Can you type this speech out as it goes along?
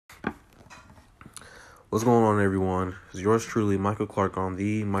What's going on, everyone? It's yours truly, Michael Clark, on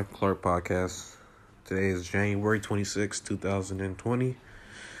the Michael Clark Podcast. Today is January 26, 2020.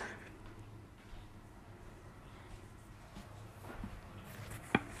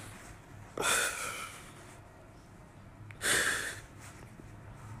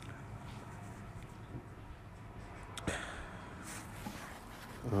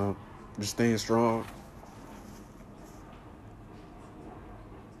 Just staying strong.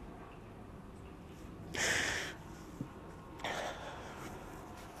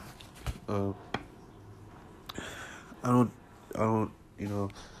 Uh, I don't,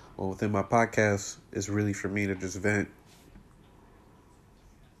 within my podcast, it's really for me to just vent.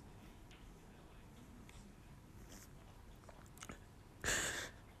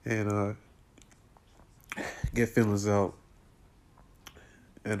 And get feelings out.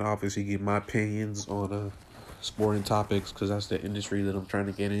 And obviously get my opinions on sporting topics, because that's the industry that I'm trying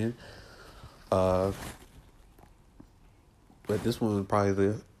to get in. But this one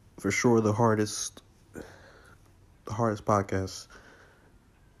probably for sure the hardest podcast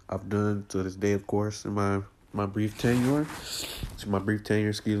I've done to this day, of course, in my brief tenure.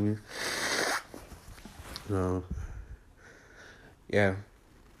 Excuse me.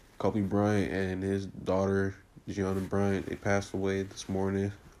 Kobe Bryant and his daughter, Gianna Bryant, they passed away this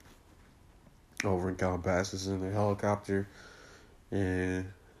morning over in Calabasas in a helicopter.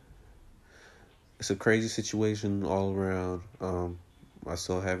 And it's a crazy situation all around. I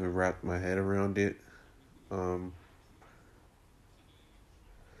still haven't wrapped my head around it. I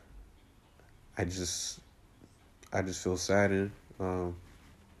just feel saddened.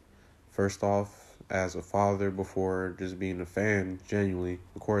 First off, as a father, before just being a fan, genuinely.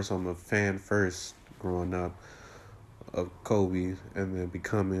 Of course, I'm a fan first, growing up, of Kobe, and then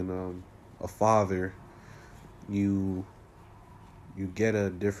becoming a father. You get a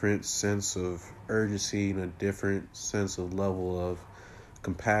different sense of urgency and a different sense of level of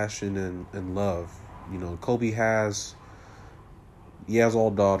compassion and love. Kobe has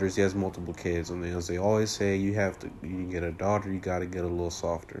all daughters, he has multiple kids, and as they always say, you get a daughter, you got to get a little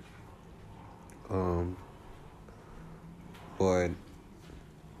softer. But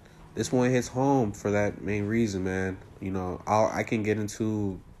this one hits home for that main reason, man. I can get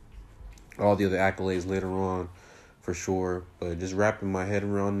into all the other accolades later on, for sure. But just wrapping my head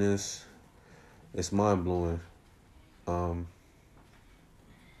around this, it's mind blowing.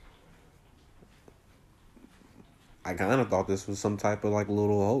 I kind of thought this was some type of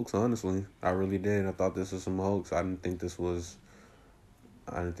little hoax. Honestly, I really did. I thought this was some hoax. I didn't think this was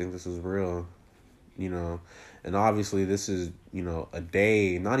real. And obviously this is, a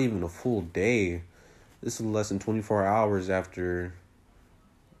day, not even a full day. This is less than 24 hours after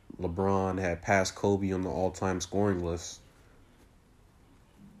LeBron had passed Kobe on the all-time scoring list.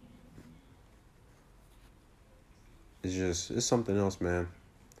 It's something else, man.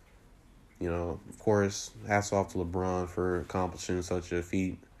 Of course, hats off to LeBron for accomplishing such a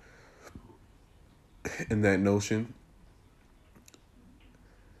feat in that notion.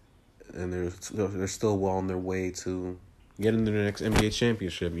 And they're still well on their way to getting to the next NBA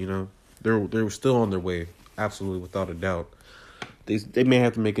championship. They're still on their way, absolutely, without a doubt. They may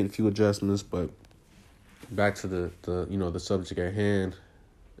have to make a few adjustments, but back to the subject at hand.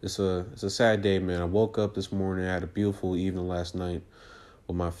 It's a sad day, man. I woke up this morning. I had a beautiful evening last night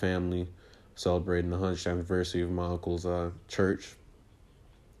with my family, celebrating the 100th anniversary of my uncle's church.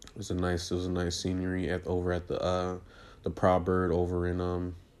 It was a nice scenery over at the Proud Bird over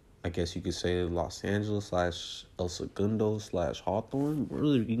in I guess you could say Los Angeles / El Segundo / Hawthorne.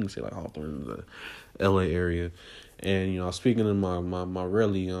 Really, you can say Hawthorne, the LA area. And I was speaking to my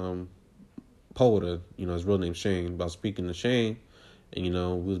really poeta, his real name Shane. But I was speaking to Shane,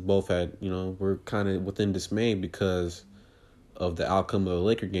 and we was both we're kind of within dismay because of the outcome of the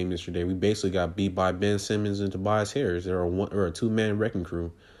Laker game yesterday. We basically got beat by Ben Simmons and Tobias Harris. They're a 2-man wrecking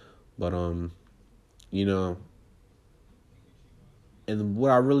crew. But and what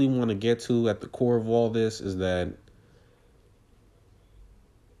I really want to get to at the core of all this is that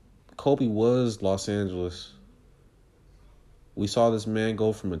Kobe was Los Angeles. We saw this man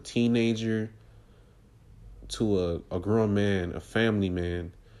go from a teenager to a grown man, a family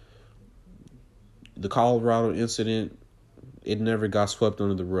man. The Colorado incident, it never got swept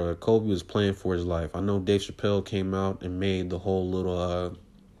under the rug. Kobe was playing for his life. I know Dave Chappelle came out and made the whole little...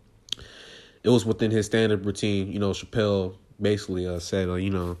 it was within his stand-up routine. Chappelle basically said,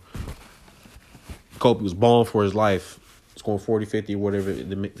 Kobe was balling for his life, scoring 40, 50, whatever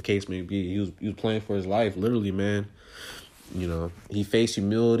the case may be. He was playing for his life, literally, man. He faced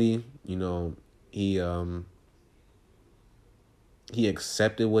humility. He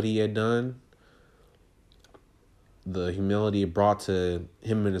accepted what he had done. the humility it brought to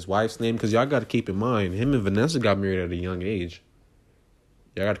him and his wife's name. Because y'all got to keep in mind, him and Vanessa got married at a young age.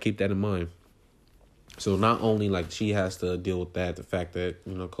 Y'all got to keep that in mind. So not only like she has to deal with that, the fact that,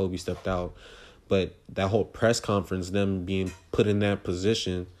 you know, Kobe stepped out, but that whole press conference, them being put in that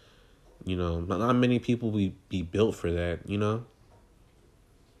position, you know, not many people would be built for that, you know?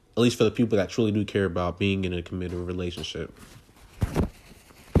 At least for the people that truly do care about being in a committed relationship.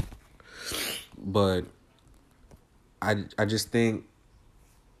 But I just think,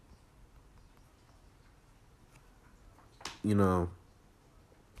 you know,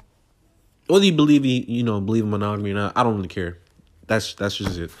 whether you believe believe in monogamy or not, I don't really care. That's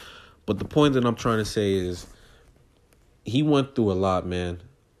just it. But the point that I'm trying to say is he went through a lot, man.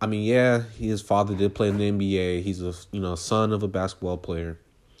 I mean, yeah, his father did play in the NBA. He's a son of a basketball player.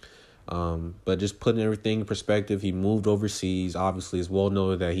 But just putting everything in perspective, he moved overseas. Obviously, it's well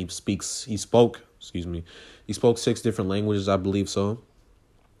known that he spoke 6 different languages, I believe so.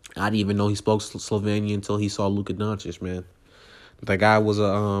 I didn't even know he spoke Slovenian until he saw Luka Doncic, man. That guy was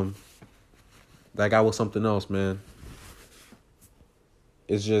something else, man.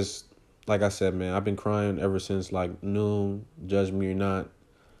 It's just, like I said, man, I've been crying ever since, like, noon, judge me or not.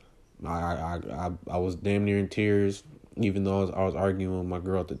 I was damn near in tears, even though I was arguing with my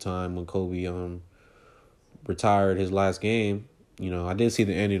girl at the time when Kobe retired his last game. You know, I did see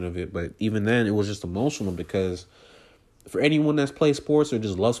the ending of it, but even then it was just emotional because for anyone that's played sports or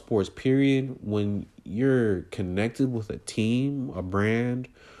just loves sports, period, when you're connected with a team, a brand,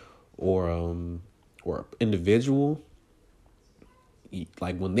 or individual,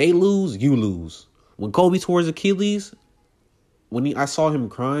 like when they lose, you lose. When Kobe tore his Achilles, I saw him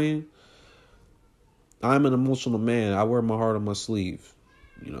crying, I'm an emotional man. I wear my heart on my sleeve.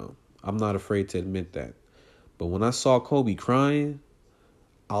 You know, I'm not afraid to admit that. But when I saw Kobe crying,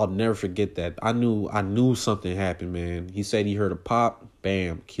 I'll never forget that. I knew something happened, man. He said he heard a pop,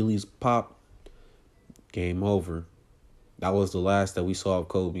 bam, Achilles pop, game over. That was the last that we saw of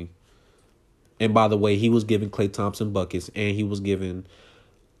Kobe. And by the way, he was giving Klay Thompson buckets, and he was giving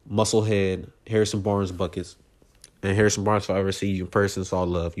Musclehead Harrison Barnes buckets. And Harrison Barnes, if I ever see you in person, it's all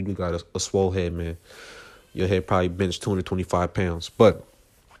love. You do got a swole head, man. Your head probably bench 225 pounds. But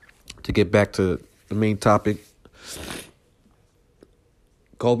to get back to the main topic,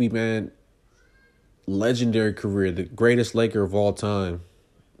 Kobe, man, legendary career, the greatest Laker of all time,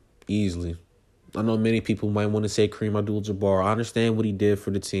 easily. I know many people might want to say Kareem Abdul-Jabbar. I understand what he did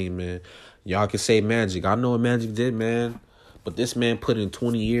for the team, man. Y'all can say Magic. I know what Magic did, man. But this man put in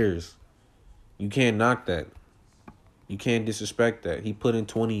 20 years. You can't knock that. You can't disrespect that. He put in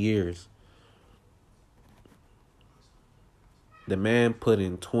 20 years. The man put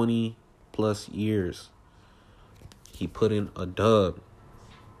in 20 plus years. He put in a dub.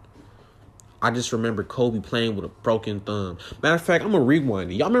 I just remember Kobe playing with a broken thumb. Matter of fact, I'm going to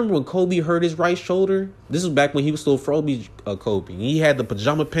rewind it. Y'all remember when Kobe hurt his right shoulder? This was back when he was still Kobe. He had the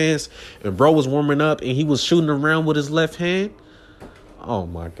pajama pants and bro was warming up and he was shooting around with his left hand. Oh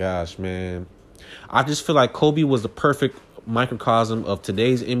my gosh, man. I just feel like Kobe was the perfect microcosm of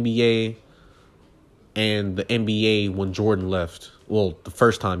today's NBA and the NBA when Jordan left. Well, the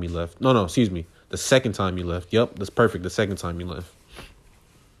first time he left. No, excuse me. The second time he left. Yep, that's perfect. The second time he left.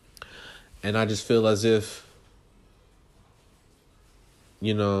 And I just feel as if,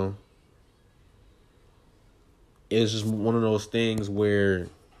 you know, it's just one of those things where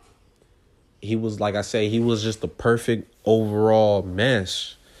he was, like I say, he was just the perfect overall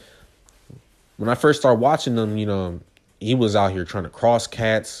mesh. When I first started watching him, you know, he was out here trying to cross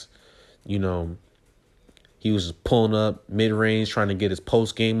cats. You know, he was just pulling up mid-range, trying to get his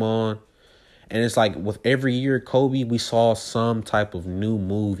post game on. And it's like with every year, Kobe, we saw some type of new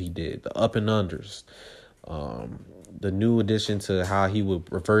move he did. The up and unders. The new addition to how he would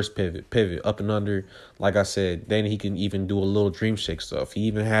reverse pivot, up and under. Like I said, then he can even do a little dream shake stuff. He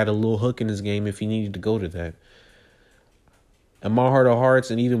even had a little hook in his game if he needed to go to that. In my heart of hearts,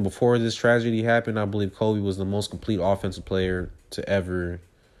 and even before this tragedy happened, I believe Kobe was the most complete offensive player to ever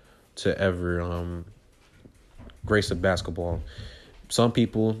grace a basketball. Some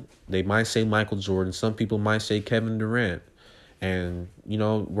people, they might say Michael Jordan. Some people might say Kevin Durant. And, you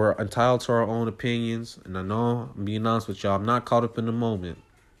know, we're entitled to our own opinions. And I know, I'm being honest with y'all, I'm not caught up in the moment.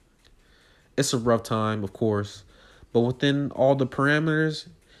 It's a rough time, of course. But within all the parameters,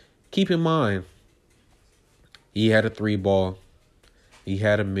 keep in mind, he had a 3-ball. He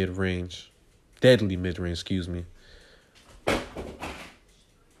had a mid-range. Deadly mid-range, excuse me.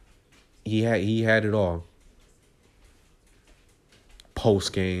 He had it all.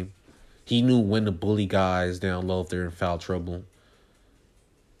 Post game, he knew when to bully guys down low if they're in foul trouble.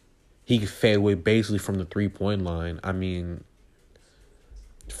 He could fade away basically from the 3-point line. I mean,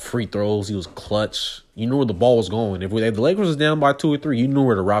 free throws, he was clutch. You knew where the ball was going. If the Lakers was down by 2 or 3, you knew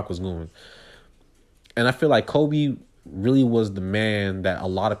where the rock was going. And I feel like Kobe really was the man that a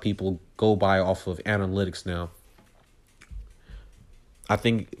lot of people go by off of analytics now. I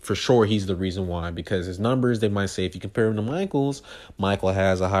think for sure he's the reason why, because his numbers, they might say if you compare him to Michael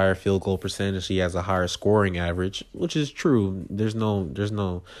has a higher field goal percentage, he has a higher scoring average, which is true. There's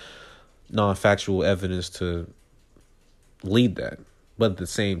no non-factual evidence to lead that. But at the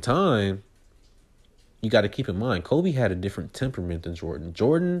same time, you got to keep in mind, Kobe had a different temperament than Jordan.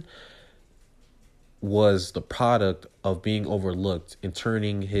 Jordan was the product of being overlooked and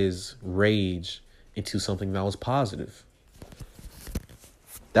turning his rage into something that was positive.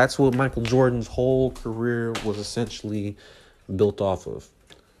 That's what Michael Jordan's whole career was essentially built off of.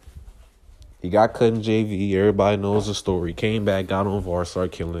 He got cut in JV. Everybody knows the story. Came back, got on VAR,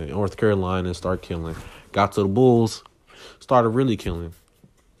 started killing. North Carolina, started killing. Got to the Bulls, started really killing.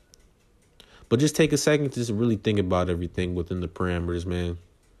 But just take a second to just really think about everything within the parameters, man.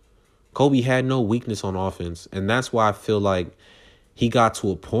 Kobe had no weakness on offense. And that's why I feel like he got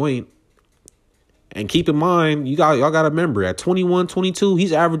to a point. And keep in mind, y'all got to remember, at 21, 22,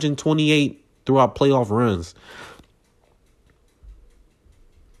 he's averaging 28 throughout playoff runs.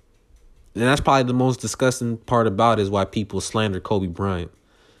 And that's probably the most disgusting part about it, is why people slander Kobe Bryant.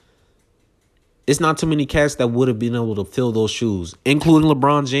 It's not too many cats that would have been able to fill those shoes, including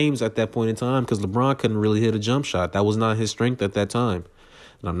LeBron James at that point in time, because LeBron couldn't really hit a jump shot. That was not his strength at that time.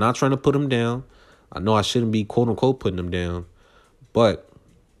 And I'm not trying to put him down. I know I shouldn't be, quote unquote, putting him down. But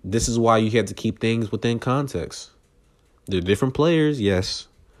this is why you have to keep things within context. They're different players, yes.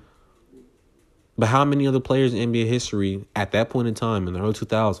 But how many other players in NBA history at that point in time in the early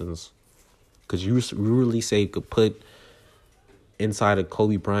 2000s could you really say could put inside of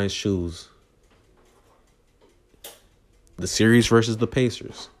Kobe Bryant's shoes? The series versus the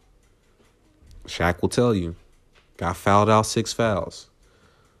Pacers. Shaq will tell you. Got fouled out 6 fouls.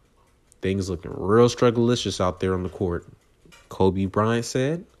 Things looking real strugglelicious out there on the court. Kobe Bryant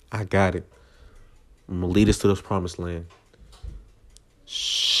said, I got it. I'm going to lead us to this promised land.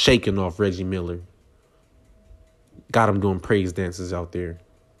 Shaking off Reggie Miller. Got him doing praise dances out there.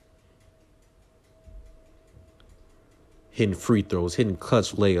 Hitting free throws, hitting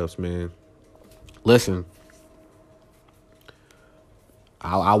clutch layups, man. Listen,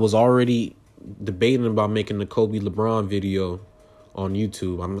 I was already debating about making the Kobe LeBron video on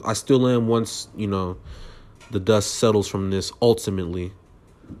YouTube. I still am once, the dust settles from this ultimately.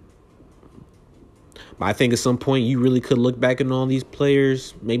 But I think at some point you really could look back at all these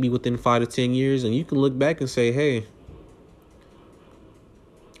players, maybe within 5 to 10 years, and you can look back and say, hey,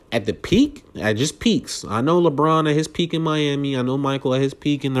 at the peak, at just peaks. I know LeBron at his peak in Miami. I know Michael at his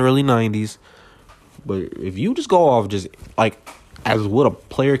peak in the early 90s. But if you just go off just like as what a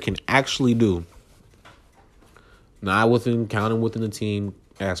player can actually do, not counting within the team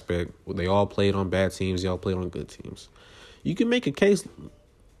aspect. They all played on bad teams. They all played on good teams. You can make a case.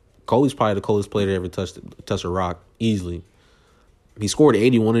 Kobe's probably the coldest player to ever touch a rock, easily. He scored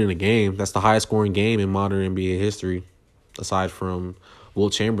 81 in a game. That's the highest scoring game in modern NBA history, aside from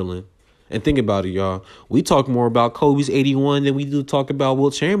Wilt Chamberlain. And think about it, y'all. We talk more about Kobe's 81 than we do talk about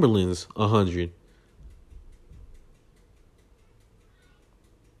Wilt Chamberlain's 100.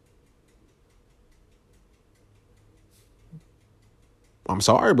 I'm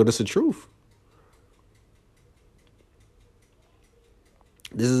sorry, but it's the truth.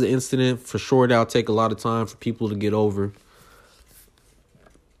 This is an incident for sure that'll take a lot of time for people to get over.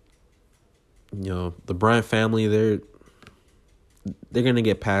 The Bryant family, they're gonna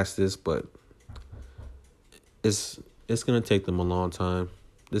get past this, but it's gonna take them a long time.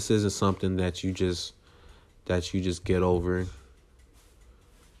 This isn't something that you just get over.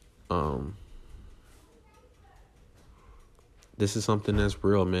 This is something that's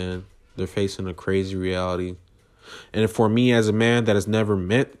real, man. They're facing a crazy reality. And for me, as a man that has never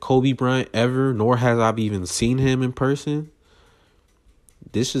met Kobe Bryant ever, nor has I even seen him in person,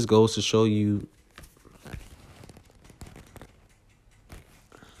 this just goes to show you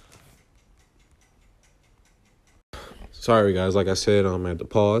sorry, guys. Like I said, I'm at the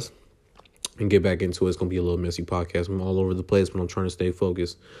pause and get back into it. It's going to be a little messy podcast. I'm all over the place, but I'm trying to stay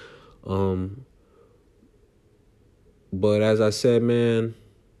focused. But as I said, man,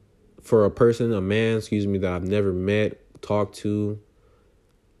 for a man that I've never met, talked to,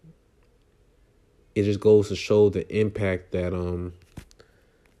 it just goes to show the impact that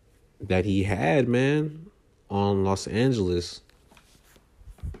he had, man, on Los Angeles.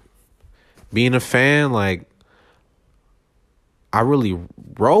 Being a fan, like, I really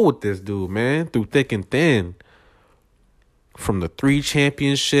roll with this dude, man, through thick and thin. From the 3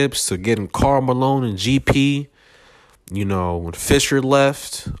 championships to getting Karl Malone and GP. You know, when Fisher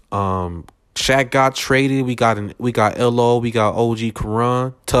left, Shaq got traded. We got LO, we got OG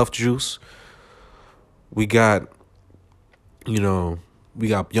Karan, Tough Juice. We got, we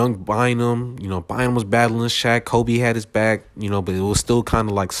got young Bynum. Bynum was battling Shaq. Kobe had his back, but it was still kind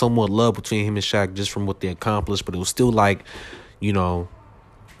of like somewhat love between him and Shaq just from what they accomplished. But it was still like,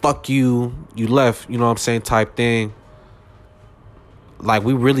 fuck you, you left, you know what I'm saying, type thing. Like,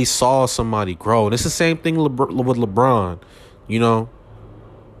 we really saw somebody grow. And it's the same thing with LeBron,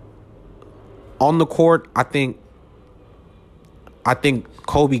 On the court, I think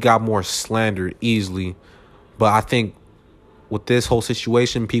Kobe got more slandered easily. But I think with this whole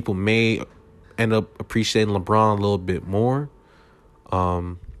situation, people may end up appreciating LeBron a little bit more.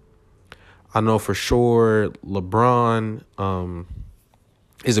 I know for sure LeBron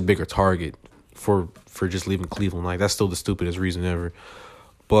is a bigger target for just leaving Cleveland. Like, that's still the stupidest reason ever.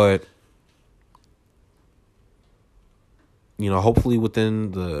 But, hopefully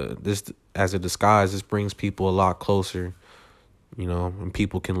within this as a disguise, this brings people a lot closer, and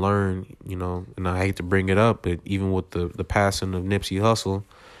people can learn, and I hate to bring it up, but even with the passing of Nipsey Hussle,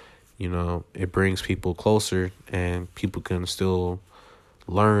 it brings people closer, and people can still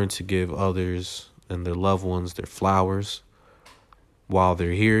learn to give others and their loved ones their flowers while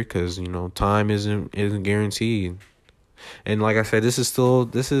they're here, because time isn't guaranteed. And like I said, this is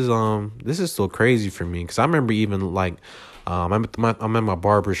still crazy for me, because I remember even like I'm at my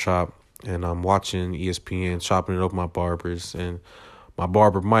barber shop and I'm watching ESPN, chopping it up with my barbers, and my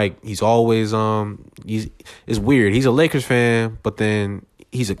barber Mike, he's always it's weird. He's a Lakers fan, but then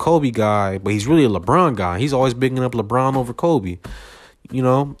he's a Kobe guy, but he's really a LeBron guy. He's always bigging up LeBron over Kobe,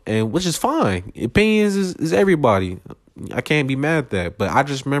 and which is fine. Opinions is everybody. I can't be mad at that. But I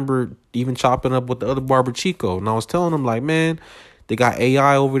just remember even chopping up with the other barber, Chico, and I was telling him, like, man, they got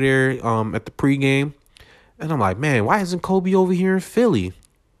AI over there at the pregame. And I'm like, man, why isn't Kobe over here in Philly?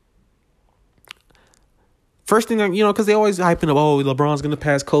 First thing, because they always hyping up, oh, LeBron's going to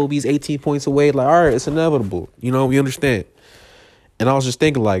pass Kobe. He's 18 points away. Like, all right, it's inevitable. We understand. And I was just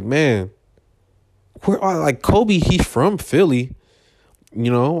thinking, like, man, Kobe, he's from Philly.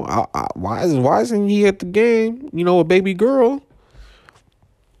 Why isn't he at the game? A baby girl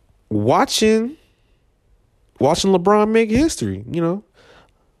watching LeBron make history.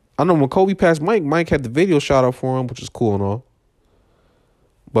 I know when Kobe passed Mike had the video shot up for him, which is cool and all.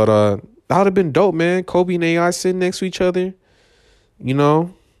 But that would have been dope, man. Kobe and AI sitting next to each other. I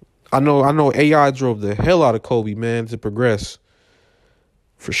know AI drove the hell out of Kobe, man, to progress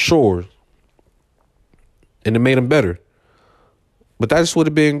for sure, and it made him better. But that just would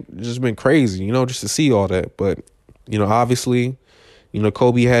have been crazy, just to see all that. But, obviously,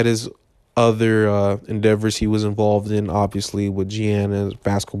 Kobe had his other endeavors he was involved in, obviously, with Gianna,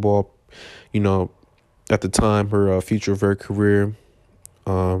 basketball, at the time, her future of her career.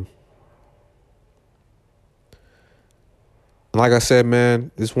 Like I said, man,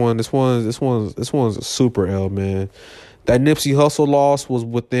 this one's a super L, man. That Nipsey Hussle loss was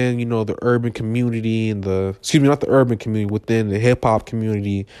within, the urban community and not the urban community, within the hip hop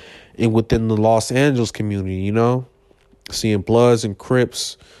community and within the Los Angeles community, seeing Bloods and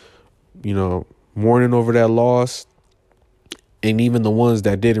Crips, mourning over that loss. And even the ones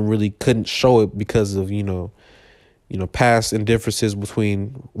that couldn't show it because of, past indifferences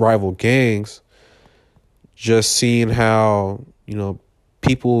between rival gangs, just seeing how,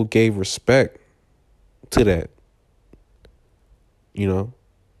 people gave respect to that.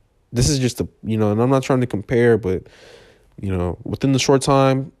 This is just and I'm not trying to compare, but, within the short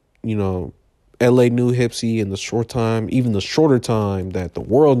time, LA knew Hipsey, in the short time, even the shorter time that the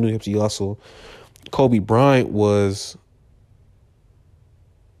world knew Hipsey Hussle, Kobe Bryant was,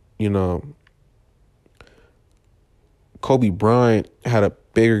 Kobe Bryant had a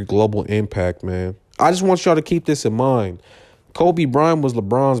bigger global impact, man. I just want y'all to keep this in mind. Kobe Bryant was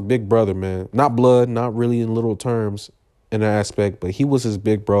LeBron's big brother, man. Not blood, not really in literal terms in that aspect, but he was his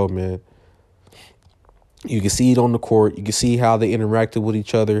big bro, man. You can see it on the court. You can see how they interacted with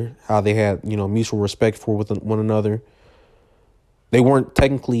each other, how they had, mutual respect for one another. They weren't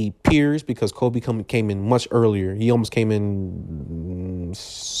technically peers because Kobe came in much earlier. He almost came in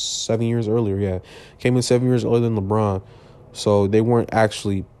 7 years earlier, yeah. Came in 7 years earlier than LeBron. So they weren't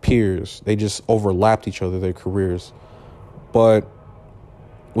actually peers. They just overlapped each other, their careers. But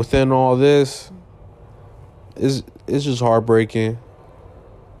within all this, it's just heartbreaking.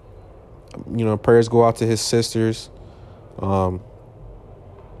 Prayers go out to his sisters.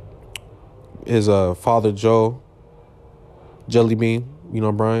 His father, Joe Jelly Bean,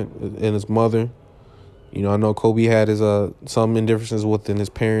 Bryant and his mother. I know Kobe had his some indifferences within his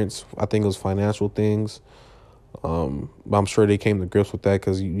parents. I think it was financial things. But I'm sure they came to grips with that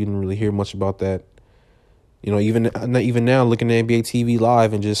because you didn't really hear much about that. Even now, looking at NBA TV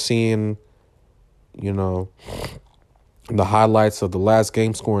live and just seeing, the highlights of the last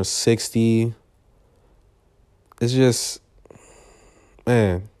game scoring 60. It's just,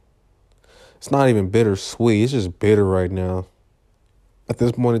 man, it's not even bittersweet. It's just bitter right now. At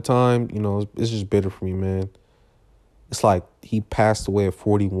this point in time, it's just bitter for me, man. It's like he passed away at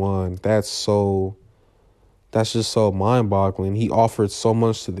 41. That's just so mind-boggling. He offered so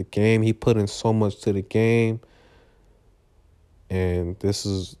much to the game. He put in so much to the game. And this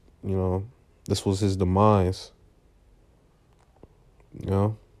was his demise.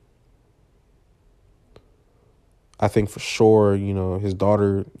 I think for sure, his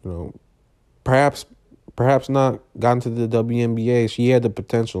daughter, perhaps not gotten to the WNBA. She had the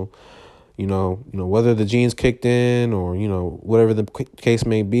potential, whether the genes kicked in or, whatever the case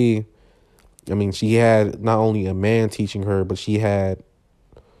may be. I mean, she had not only a man teaching her, but she had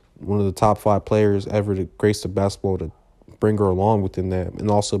one of the top 5 players ever to grace the basketball to bring her along within that, and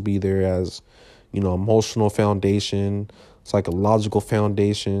also be there as, emotional foundation, psychological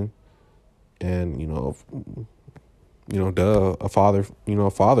foundation, and, a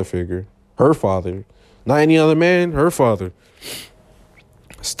father figure. Her father. Not any other man, her father.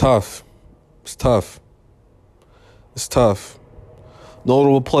 It's tough. It's tough. It's tough.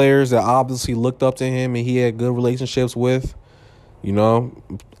 Notable players that obviously looked up to him and he had good relationships with,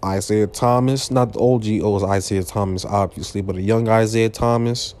 Isaiah Thomas, not the old GO's Isaiah Thomas, obviously, but a young Isaiah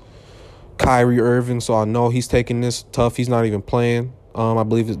Thomas, Kyrie Irving. So I know he's taking this tough. He's not even playing. I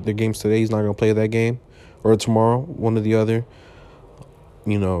believe the game's today. He's not going to play that game or tomorrow, one or the other.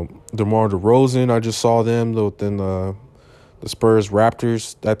 DeMar DeRozan, I just saw them within the Spurs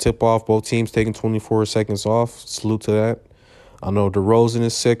Raptors, that tip off, both teams taking 24 seconds off. Salute to that. I know DeRozan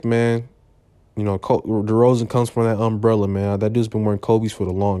is sick, man. DeRozan comes from that umbrella, man. That dude's been wearing Kobe's for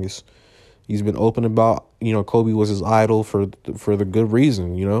the longest. He's been open about, Kobe was his idol for the good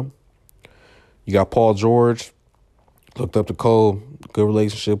reason, You got Paul George, looked up to Kobe, good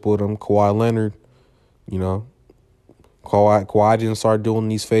relationship with him. Kawhi Leonard, Kawhi didn't start doing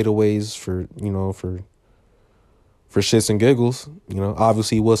these fadeaways for shits and giggles.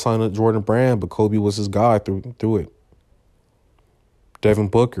 Obviously he was signed to Jordan Brand, but Kobe was his guy through it. Devin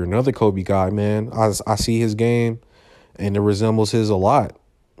Booker, another Kobe guy, man. I see his game, and it resembles his a lot.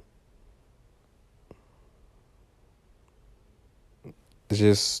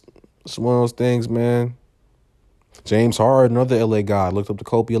 It's one of those things, man. James Harden, another LA guy, looked up to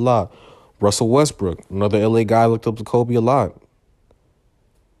Kobe a lot. Russell Westbrook, another LA guy, looked up to Kobe a lot.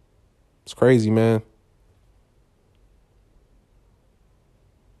 It's crazy, man.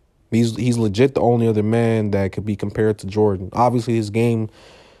 He's legit the only other man that could be compared to Jordan. Obviously, his game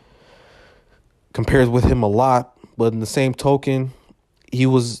compares with him a lot, but in the same token, he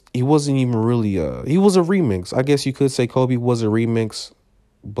wasn't even really he was a remix. I guess you could say Kobe was a remix,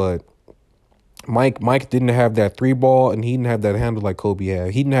 but Mike didn't have that 3-ball, and he didn't have that handle like Kobe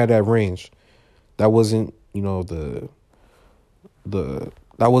had. He didn't have that range. That wasn't, that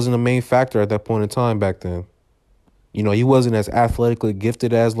wasn't the main factor at that point in time back then. He wasn't as athletically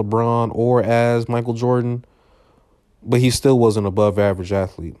gifted as LeBron or as Michael Jordan, but he still was an above average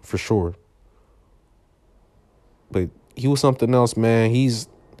athlete for sure. But he was something else, man. He's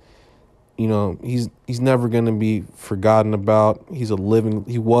never going to be forgotten about. He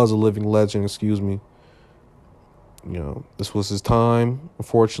was a living legend, excuse me. This was his time,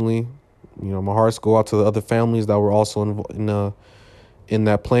 unfortunately. My hearts go out to the other families that were also in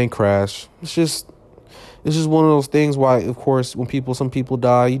that plane crash. It's just one of those things why, of course, when some people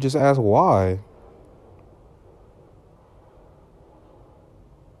die, you just ask why.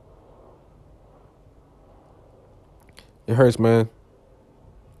 It hurts, man.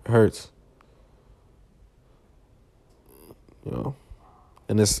 It hurts.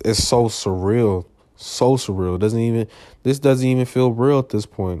 And it's so surreal. So surreal. This doesn't even feel real at this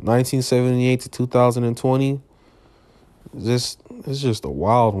point. 1978 to 2020. It's just a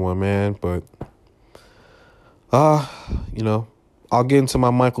wild one, man. But I'll get into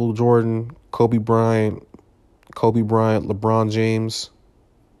my Michael Jordan, Kobe Bryant, LeBron James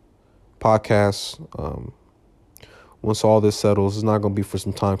podcast. Once all this settles, it's not going to be for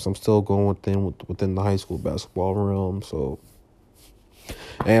some time because I'm still going within the high school basketball realm. So,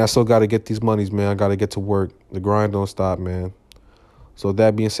 and I still got to get these monies, man. I got to get to work. The grind don't stop, man. So with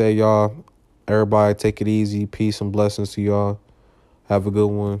that being said, y'all, everybody take it easy. Peace and blessings to y'all. Have a good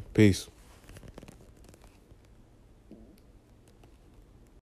one. Peace.